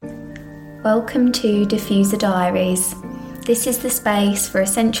Welcome to Diffuser Diaries. This is the space for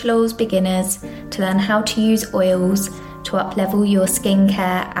essential oils beginners to learn how to use oils to up-level your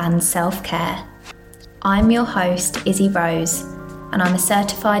skincare and self-care. I'm your host, Izzy Rose, and I'm a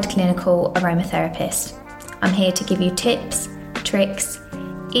certified clinical aromatherapist. I'm here to give you tips, tricks,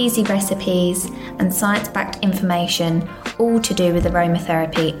 easy recipes, and science-backed information, all to do with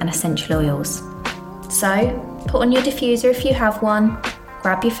aromatherapy and essential oils. So, put on your diffuser if you have one,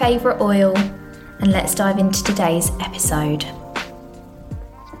 grab your favourite oil, and let's dive into today's episode.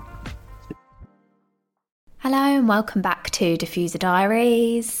 Hello and welcome back to Diffuser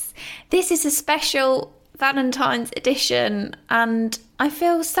Diaries. This is a special Valentine's edition and I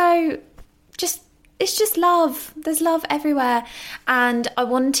feel so it's just love. There's love everywhere. And I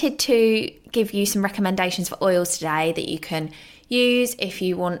wanted to give you some recommendations for oils today that you can use if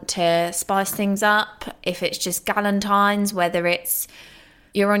you want to spice things up, if it's just Galentine's, whether it's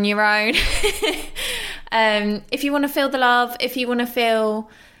you're on your own. If you want to feel the love, if you want to feel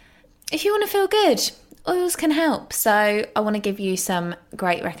good, oils can help. So I want to give you some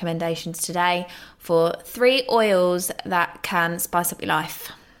great recommendations today for 3 oils that can spice up your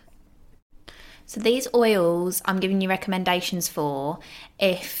life. So these oils I'm giving you recommendations for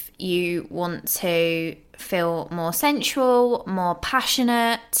if you want to feel more sensual, more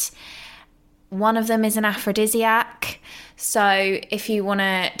passionate. One of them is an aphrodisiac. So if you want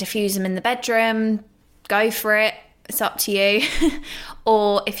to diffuse them in the bedroom, go for it. It's up to you.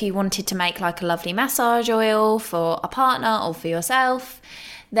 Or if you wanted to make like a lovely massage oil for a partner or for yourself,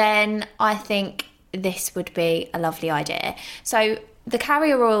 then I think this would be a lovely idea. So the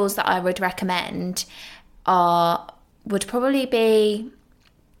carrier oils that I would recommend would probably be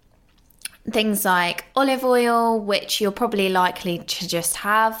things like olive oil, which you're probably likely to just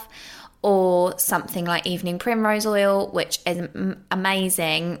have, or something like evening primrose oil, which is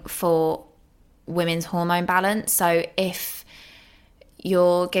amazing for women's hormone balance. So if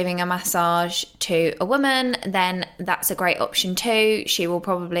you're giving a massage to a woman, then that's a great option too. She will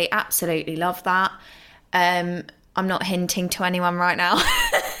probably absolutely love that. I'm not hinting to anyone right now.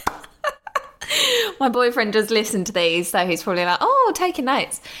 My boyfriend does listen to these, so he's probably like, oh, taking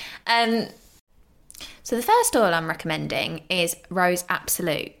notes. So the first oil I'm recommending is Rose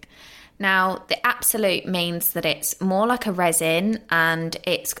Absolute. Now, the Absolute means that it's more like a resin and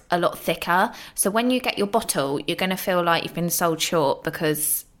it's a lot thicker. So when you get your bottle, you're going to feel like you've been sold short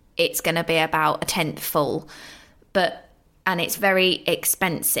because it's going to be about 1/10 full. And it's very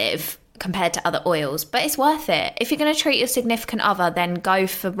expensive compared to other oils, but it's worth it. If you're going to treat your significant other, then go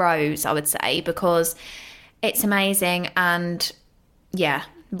for Rose, I would say, because it's amazing. And yeah,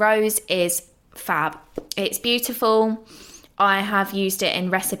 Rose is fab. It's beautiful. I have used it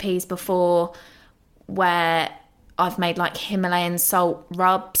in recipes before where I've made like Himalayan salt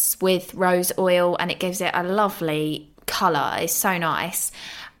rubs with rose oil and it gives it a lovely colour. It's so nice.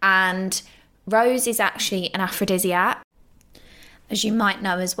 And rose is actually an aphrodisiac. As you might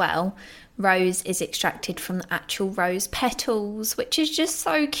know as well, rose is extracted from the actual rose petals, which is just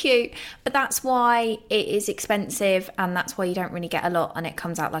so cute. But that's why it is expensive and that's why you don't really get a lot and it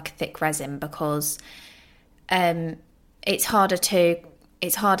comes out like a thick resin because it's harder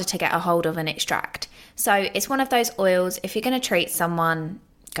to get a hold of and extract. So it's one of those oils, if you're going to treat someone,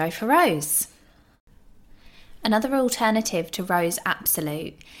 go for rose. Another alternative to Rose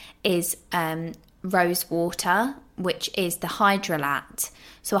Absolute is rose water, which is the hydrolat.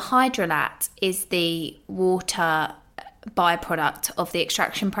 So a hydrolat is the water byproduct of the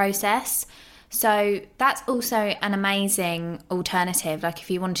extraction process. So that's also an amazing alternative. Like if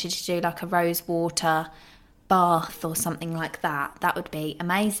you wanted to do like a rose water bath or something like that, that would be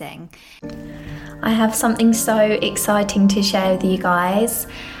amazing. I have something so exciting to share with you guys,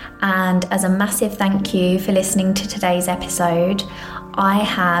 and as a massive thank you for listening to today's episode, I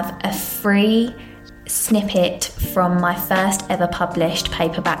have a free snippet from my first ever published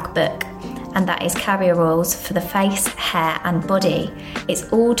paperback book, and that is carrier oils for the face, hair and body. It's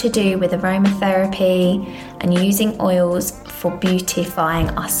all to do with aromatherapy and using oils for beautifying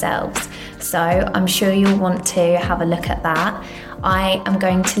ourselves. So I'm sure you'll want to have a look at that. I am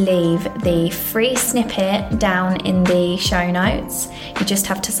going to leave the free snippet down in the show notes. You just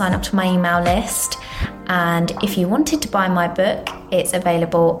have to sign up to my email list. And if you wanted to buy my book, it's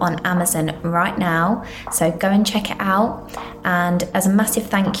available on Amazon right now. So go and check it out. And as a massive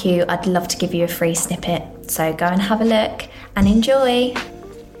thank you, I'd love to give you a free snippet. So go and have a look and enjoy.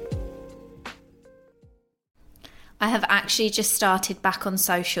 I have actually just started back on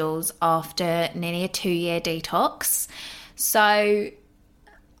socials after nearly a 2-year detox. So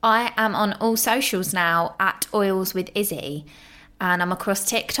I am on all socials now at Oils with Izzy, and I'm across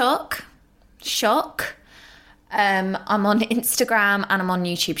TikTok, shock. I'm on Instagram and I'm on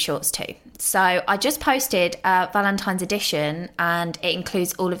YouTube Shorts too. So I just posted a Valentine's edition and it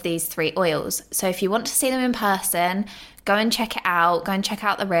includes all of these 3 oils. So if you want to see them in person, go and check it out. Go and check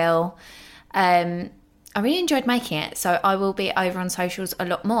out the reel. I really enjoyed making it, so I will be over on socials a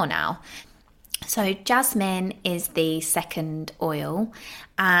lot more now. So jasmine is the second oil,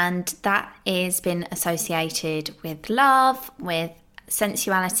 and that has been associated with love, with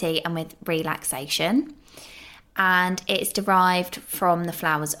sensuality and with relaxation. And it's derived from the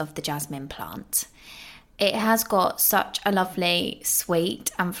flowers of the jasmine plant. It has got such a lovely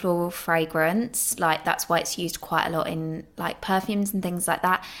sweet and floral fragrance, like that's why it's used quite a lot in like perfumes and things like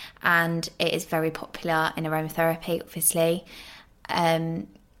that, and it is very popular in aromatherapy, obviously. And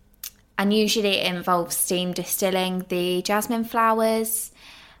usually it involves steam distilling the jasmine flowers,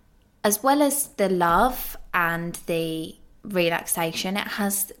 as well as the love and the relaxation. It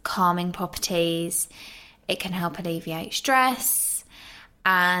has calming properties. It can help alleviate stress,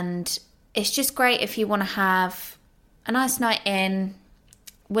 and it's just great if you want to have a nice night in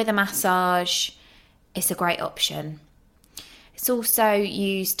with a massage. It's a great option. It's also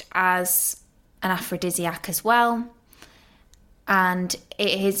used as an aphrodisiac as well, and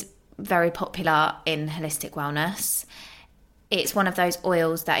it is very popular in holistic wellness. It's one of those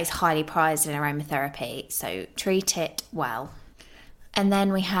oils that is highly prized in aromatherapy, so treat it well. And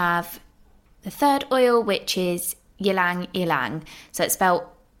then we have the third oil, which is ylang ylang. So it's spelled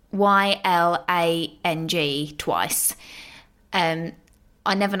YLANG twice. I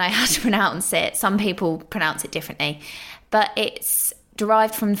never know how to pronounce it. Some people pronounce it differently. But it's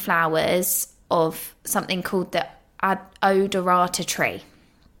derived from flowers of something called the odorata tree.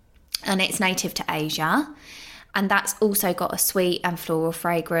 And it's native to Asia. And that's also got a sweet and floral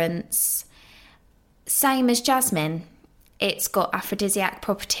fragrance. Same as jasmine. It's got aphrodisiac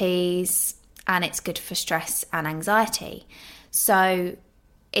properties, and it's good for stress and anxiety. So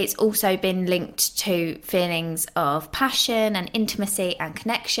it's also been linked to feelings of passion and intimacy and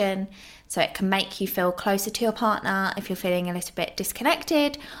connection. So it can make you feel closer to your partner. If you're feeling a little bit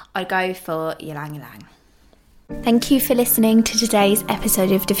disconnected, I'd go for ylang ylang. Thank you for listening to today's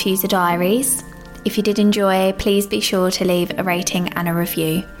episode of Diffuser Diaries. If you did enjoy, please be sure to leave a rating and a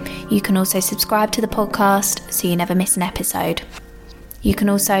review. You can also subscribe to the podcast so you never miss an episode. You can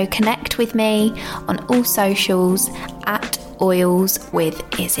also connect with me on all socials at Oils with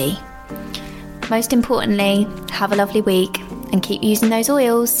Izzy. Most importantly, have a lovely week and keep using those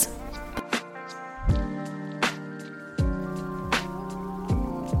oils.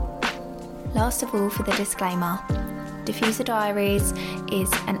 Last of all, for the disclaimer, Diffuser Diaries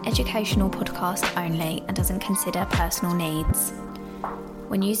is an educational podcast only and doesn't consider personal needs.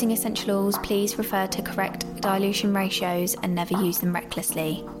 When using essential oils, please refer to correct dilution ratios and never use them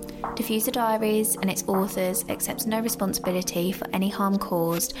recklessly. Diffuser Diaries and its authors accepts no responsibility for any harm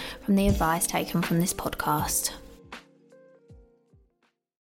caused from the advice taken from this podcast.